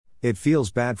It feels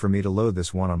bad for me to load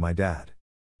this one on my dad.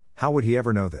 How would he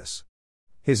ever know this?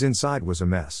 His inside was a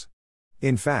mess.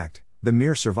 In fact, the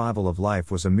mere survival of life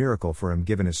was a miracle for him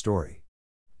given his story.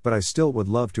 But I still would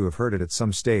love to have heard it at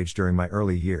some stage during my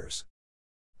early years.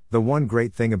 The one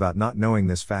great thing about not knowing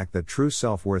this fact that true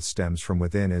self-worth stems from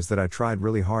within is that I tried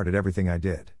really hard at everything I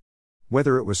did.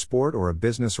 Whether it was sport or a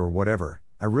business or whatever,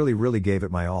 I really gave it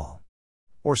my all.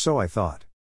 Or so I thought.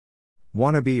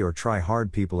 Wannabe or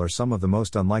try-hard people are some of the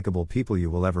most unlikable people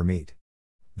you will ever meet.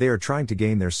 They are trying to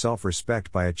gain their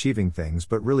self-respect by achieving things,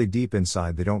 but really deep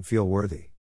inside they don't feel worthy.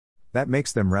 That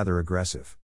makes them rather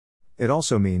aggressive. It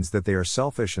also means that they are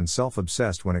selfish and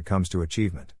self-obsessed when it comes to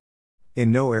achievement. In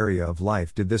no area of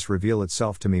life did this reveal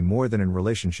itself to me more than in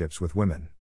relationships with women.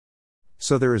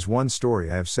 So there is one story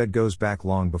I have said goes back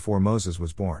long before Moses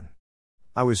was born.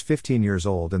 I was 15 years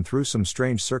old and through some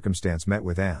strange circumstance met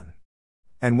with Anne.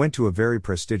 And went to a very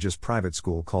prestigious private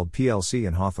school called PLC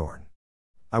in Hawthorne.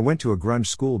 I went to a grunge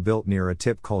school built near a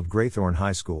tip called Graythorne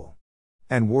High School.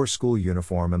 And wore school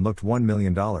uniform and looked $1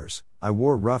 million. I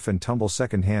wore rough and tumble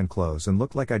second-hand clothes and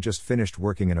looked like I just finished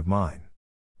working in a mine.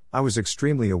 I was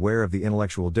extremely aware of the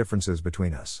intellectual differences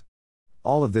between us.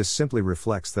 All of this simply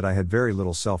reflects that I had very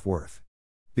little self-worth.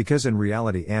 Because in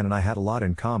reality Anne and I had a lot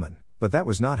in common, but that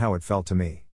was not how it felt to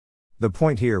me. The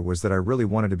point here was that I really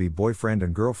wanted to be boyfriend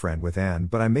and girlfriend with Anne,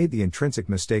 but I made the intrinsic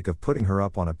mistake of putting her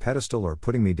up on a pedestal or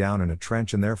putting me down in a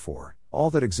trench, and therefore,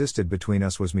 all that existed between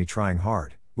us was me trying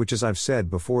hard, which as I've said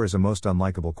before is a most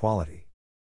unlikable quality.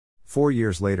 4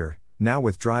 years later, now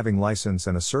with driving license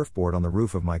and a surfboard on the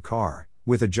roof of my car,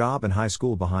 with a job and high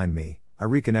school behind me, I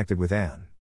reconnected with Anne.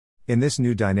 In this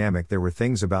new dynamic there were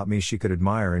things about me she could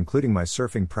admire, including my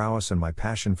surfing prowess and my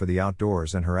passion for the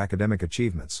outdoors, and her academic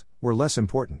achievements were less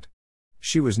important.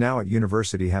 She was now at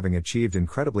university, having achieved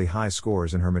incredibly high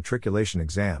scores in her matriculation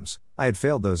exams. I had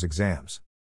failed those exams.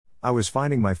 I was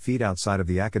finding my feet outside of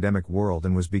the academic world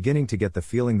and was beginning to get the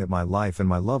feeling that my life and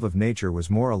my love of nature was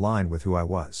more aligned with who I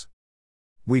was.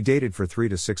 We dated for 3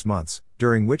 to 6 months,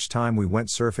 during which time we went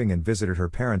surfing and visited her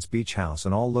parents' beach house,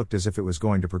 and all looked as if it was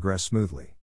going to progress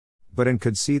smoothly. But Anne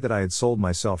could see that I had sold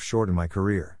myself short in my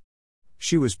career.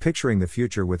 She was picturing the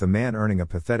future with a man earning a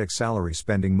pathetic salary,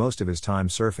 spending most of his time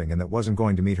surfing, and that wasn't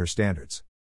going to meet her standards.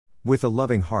 With a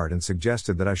loving heart, and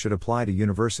suggested that I should apply to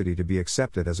university to be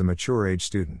accepted as a mature age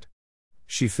student.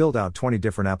 She filled out 20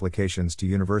 different applications to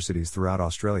universities throughout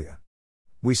Australia.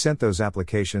 We sent those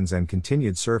applications and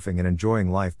continued surfing and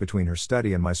enjoying life between her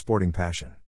study and my sporting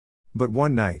passion. But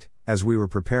one night, as we were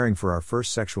preparing for our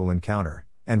first sexual encounter,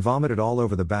 Anne vomited all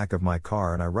over the back of my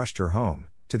car, and I rushed her home,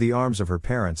 to the arms of her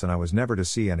parents, and I was never to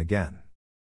see Anne again.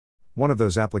 One of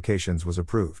those applications was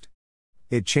approved.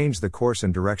 It changed the course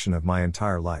and direction of my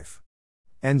entire life.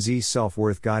 Anne's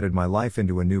self-worth guided my life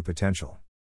into a new potential.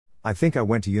 I think I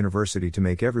went to university to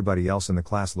make everybody else in the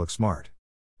class look smart.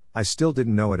 I still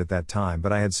didn't know it at that time,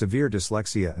 but I had severe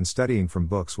dyslexia and studying from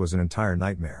books was an entire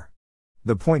nightmare.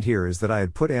 The point here is that I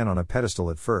had put Anne on a pedestal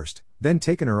at first, then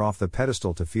taken her off the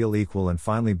pedestal to feel equal, and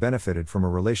finally benefited from a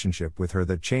relationship with her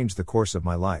that changed the course of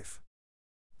my life.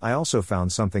 I also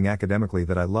found something academically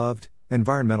that I loved: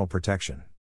 environmental protection.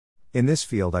 In this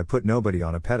field I put nobody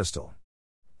on a pedestal.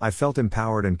 I felt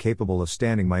empowered and capable of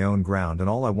standing my own ground, and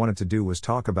all I wanted to do was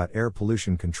talk about air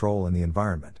pollution control and the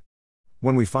environment.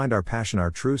 When we find our passion,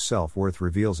 our true self-worth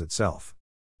reveals itself.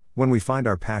 When we find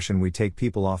our passion, we take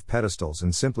people off pedestals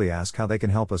and simply ask how they can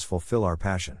help us fulfill our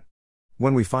passion.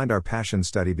 When we find our passion,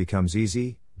 study becomes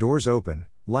easy, doors open,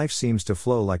 life seems to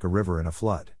flow like a river in a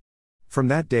flood. From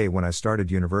that day when I started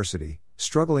university,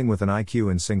 struggling with an IQ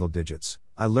in single digits,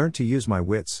 I learned to use my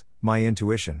wits, my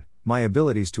intuition, my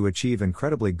abilities to achieve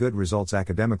incredibly good results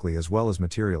academically as well as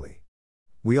materially.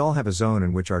 We all have a zone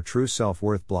in which our true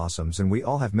self-worth blossoms, and we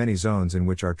all have many zones in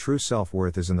which our true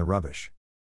self-worth is in the rubbish.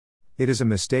 It is a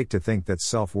mistake to think that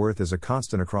self-worth is a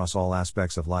constant across all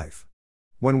aspects of life.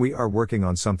 When we are working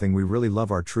on something we really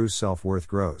love, our true self-worth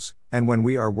grows, and when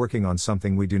we are working on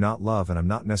something we do not love and am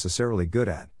not necessarily good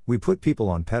at, we put people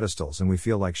on pedestals and we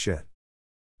feel like shit.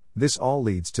 This all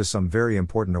leads to some very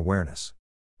important awareness.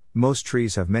 Most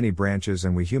trees have many branches,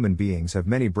 and we human beings have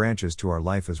many branches to our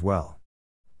life as well.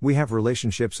 We have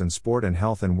relationships and sport and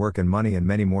health and work and money and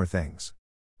many more things.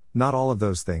 Not all of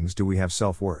those things do we have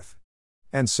self-worth.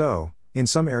 And so, in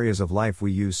some areas of life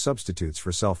we use substitutes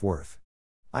for self-worth.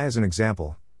 As an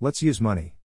example, let's use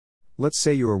money. Let's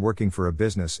say you are working for a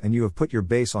business and you have put your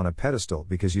base on a pedestal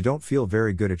because you don't feel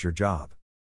very good at your job.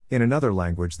 In another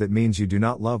language, that means you do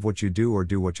not love what you do or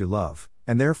do what you love,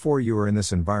 and therefore you are in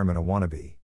this environment a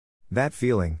wannabe. That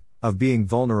feeling, of being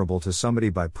vulnerable to somebody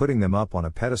by putting them up on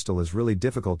a pedestal, is really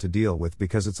difficult to deal with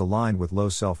because it's aligned with low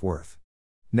self-worth.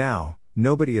 Now,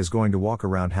 nobody is going to walk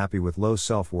around happy with low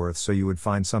self-worth, so you would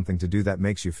find something to do that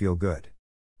makes you feel good.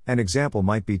 An example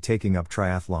might be taking up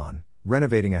triathlon,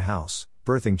 renovating a house,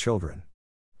 birthing children.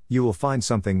 You will find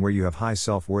something where you have high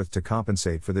self-worth to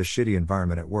compensate for this shitty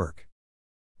environment at work.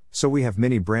 So we have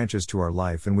many branches to our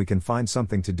life, and we can find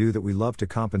something to do that we love to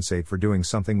compensate for doing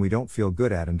something we don't feel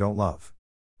good at and don't love.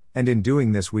 And in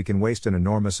doing this we can waste an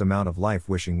enormous amount of life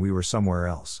wishing we were somewhere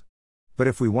else. But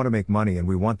if we want to make money and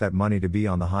we want that money to be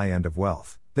on the high end of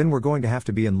wealth, then we're going to have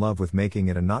to be in love with making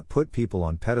it and not put people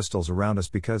on pedestals around us,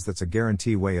 because that's a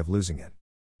guarantee way of losing it.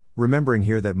 Remembering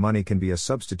here that money can be a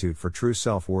substitute for true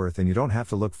self-worth, and you don't have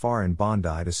to look far in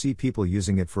Bondi to see people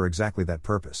using it for exactly that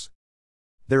purpose.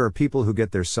 There are people who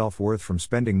get their self-worth from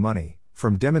spending money,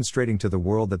 from demonstrating to the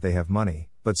world that they have money,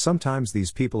 but sometimes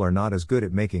these people are not as good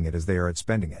at making it as they are at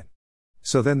spending it.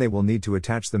 So then they will need to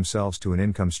attach themselves to an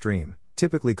income stream,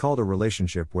 typically called a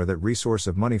relationship, where that resource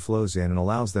of money flows in and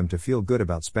allows them to feel good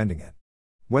about spending it.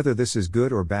 Whether this is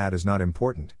good or bad is not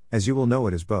important, as you will know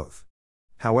it is both.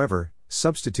 However,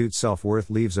 substitute self-worth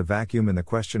leaves a vacuum in the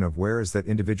question of where is that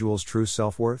individual's true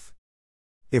self-worth?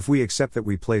 If we accept that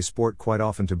we play sport quite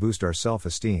often to boost our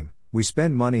self-esteem, we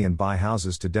spend money and buy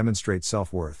houses to demonstrate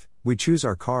self-worth, we choose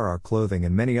our car, our clothing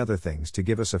and many other things to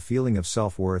give us a feeling of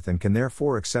self-worth, and can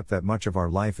therefore accept that much of our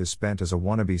life is spent as a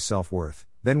wannabe self-worth,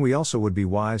 then we also would be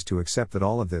wise to accept that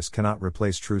all of this cannot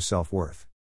replace true self-worth.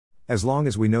 As long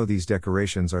as we know these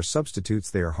decorations are substitutes,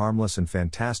 they are harmless and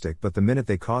fantastic, but the minute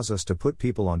they cause us to put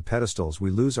people on pedestals, we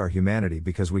lose our humanity,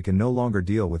 because we can no longer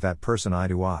deal with that person eye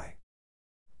to eye.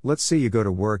 Let's say you go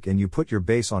to work and you put your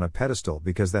base on a pedestal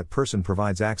because that person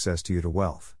provides access to you to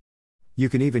wealth. You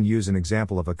can even use an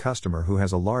example of a customer who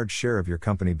has a large share of your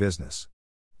company business.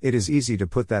 It is easy to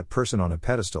put that person on a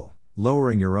pedestal,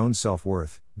 lowering your own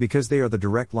self-worth, because they are the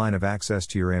direct line of access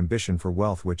to your ambition for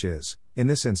wealth, which is, in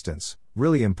this instance,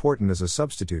 really important as a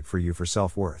substitute for you for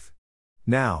self-worth.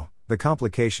 Now, the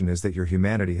complication is that your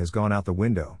humanity has gone out the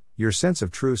window, your sense of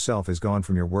true self is gone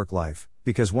from your work life,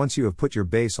 because once you have put your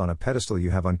base on a pedestal you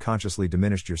have unconsciously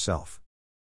diminished yourself.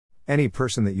 Any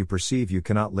person that you perceive you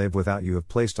cannot live without you have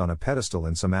placed on a pedestal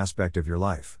in some aspect of your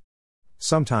life.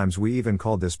 Sometimes we even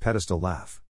call this pedestal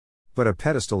laugh. But a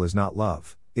pedestal is not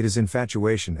love, it is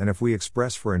infatuation, and if we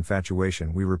express for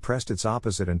infatuation we repressed its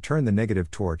opposite and turn the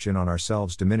negative torch in on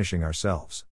ourselves, diminishing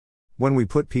ourselves. When we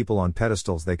put people on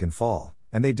pedestals they can fall,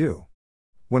 and they do.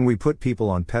 When we put people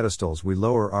on pedestals we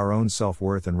lower our own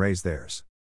self-worth and raise theirs.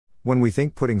 When we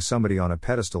think putting somebody on a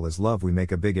pedestal is love, we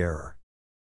make a big error.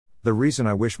 The reason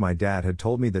I wish my dad had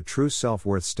told me that true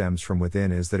self-worth stems from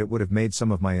within is that it would have made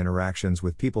some of my interactions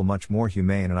with people much more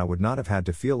humane, and I would not have had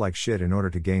to feel like shit in order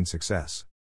to gain success.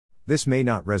 This may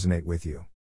not resonate with you.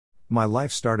 My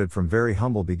life started from very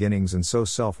humble beginnings, and so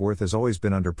self-worth has always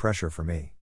been under pressure for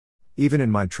me. Even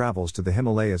in my travels to the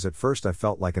Himalayas, at first I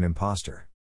felt like an imposter.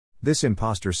 This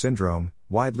imposter syndrome,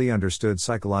 widely understood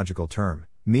psychological term,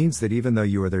 means that even though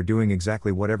you are there doing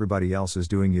exactly what everybody else is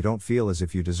doing, you don't feel as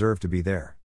if you deserve to be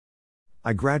there.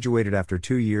 I graduated after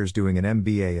 2 years doing an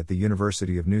MBA at the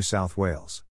University of New South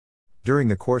Wales. During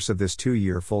the course of this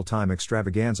 2-year full-time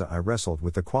extravaganza I wrestled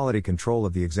with the quality control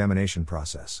of the examination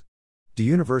process. The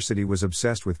university was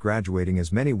obsessed with graduating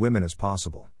as many women as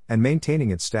possible, and maintaining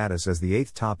its status as the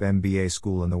 8th top MBA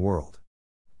school in the world.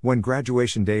 When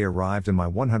graduation day arrived and my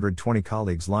 120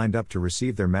 colleagues lined up to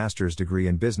receive their master's degree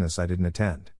in business, I didn't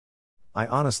attend. I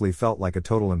honestly felt like a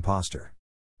total imposter.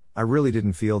 I really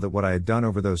didn't feel that what I had done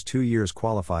over those 2 years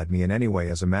qualified me in any way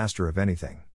as a master of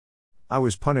anything. I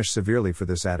was punished severely for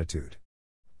this attitude.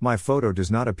 My photo does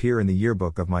not appear in the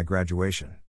yearbook of my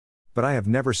graduation. But I have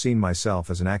never seen myself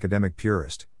as an academic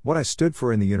purist. What I stood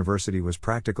for in the university was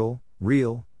practical,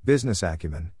 real, business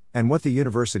acumen, and what the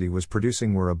university was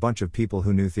producing were a bunch of people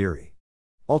who knew theory.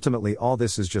 Ultimately all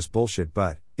this is just bullshit,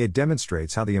 but it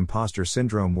demonstrates how the imposter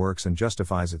syndrome works and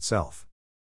justifies itself.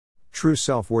 True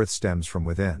self-worth stems from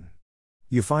within.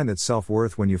 You find that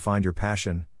self-worth when you find your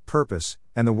passion, purpose,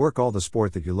 and the work, all the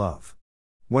sport that you love.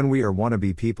 When we are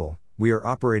wannabe people, we are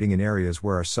operating in areas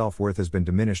where our self-worth has been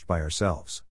diminished by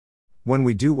ourselves. When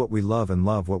we do what we love and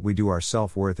love what we do, our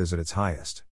self-worth is at its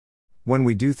highest. When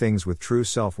we do things with true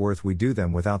self-worth, we do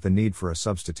them without the need for a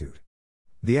substitute.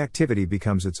 The activity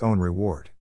becomes its own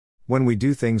reward. When we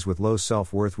do things with low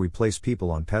self-worth, we place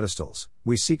people on pedestals,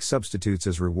 we seek substitutes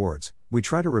as rewards, we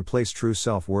try to replace true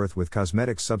self-worth with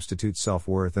cosmetic substitute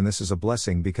self-worth, and this is a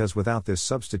blessing because without this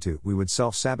substitute we would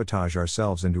self-sabotage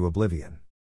ourselves into oblivion.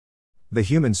 The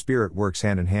human spirit works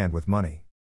hand in hand with money.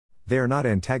 They are not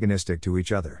antagonistic to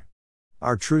each other.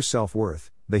 Our true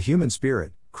self-worth, the human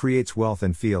spirit, creates wealth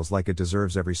and feels like it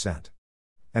deserves every cent.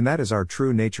 And that is our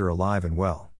true nature, alive and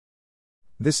well.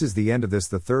 This is the end of this,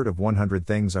 the third of 100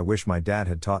 things I wish my dad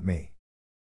had taught me.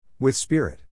 With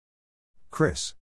spirit. Chris.